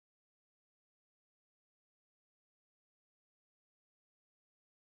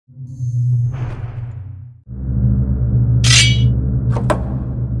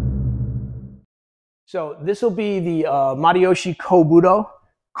So this will be the Matayoshi Kobudo,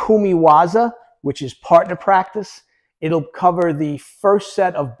 Kumi Waza, which is partner practice. It'll cover the first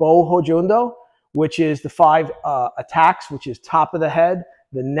set of Bo Hojundo, which is the 5 attacks, which is top of the head,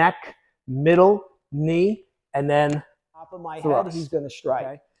 the neck, middle, knee, and then top of my head, he's going to strike.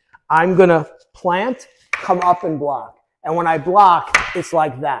 Okay. I'm going to plant, come up and block. And when I block, it's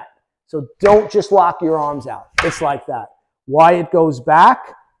like that. So don't just lock your arms out. It's like that. Why it goes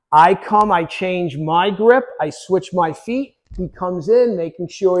back, I come, I change my grip, I switch my feet, he comes in, making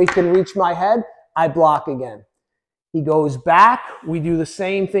sure he can reach my head, I block again. He goes back, we do the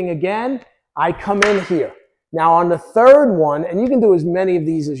same thing again, I come in here. Now on the third one, and you can do as many of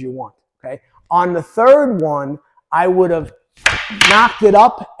these as you want, okay? On the third one, I would have knocked it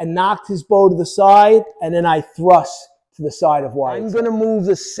up and knocked his bow to the side, and then I thrust to the side of Wyatt. I'm going to move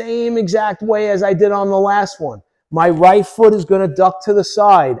the same exact way as I did on the last one. My right foot is going to duck to the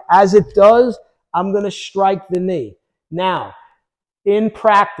side. As it does, I'm going to strike the knee. Now, in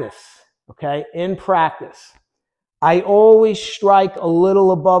practice, okay, in practice, I always strike a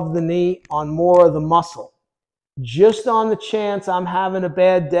little above the knee on more of the muscle. Just on the chance I'm having a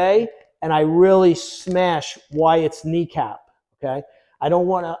bad day and I really smash Wyatt's kneecap, okay? I don't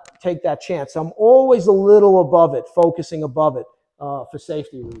want to take that chance. I'm always a little above it, focusing above it for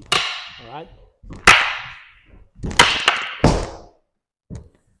safety reasons, all right?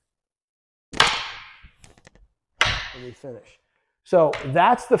 And we finish. So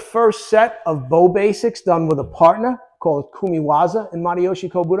that's the first set of bow basics done with a partner called Kumi Waza in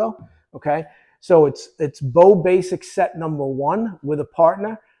Matayoshi Kobudo. Okay, so it's bow basic set number 1 with a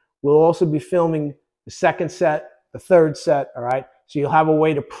partner. We'll also be filming the second set, the third set. All right, so you'll have a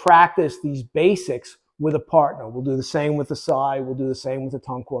way to practice these basics with a partner. We'll do the same with the sai. We'll do the same with the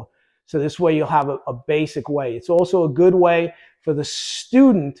tankwa. So this way you'll have a basic way. It's also a good way for the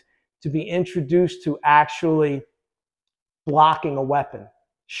student to be introduced to actually blocking a weapon,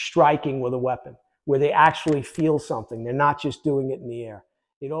 striking with a weapon, where they actually feel something. They're not just doing it in the air.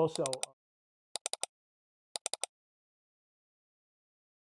 It also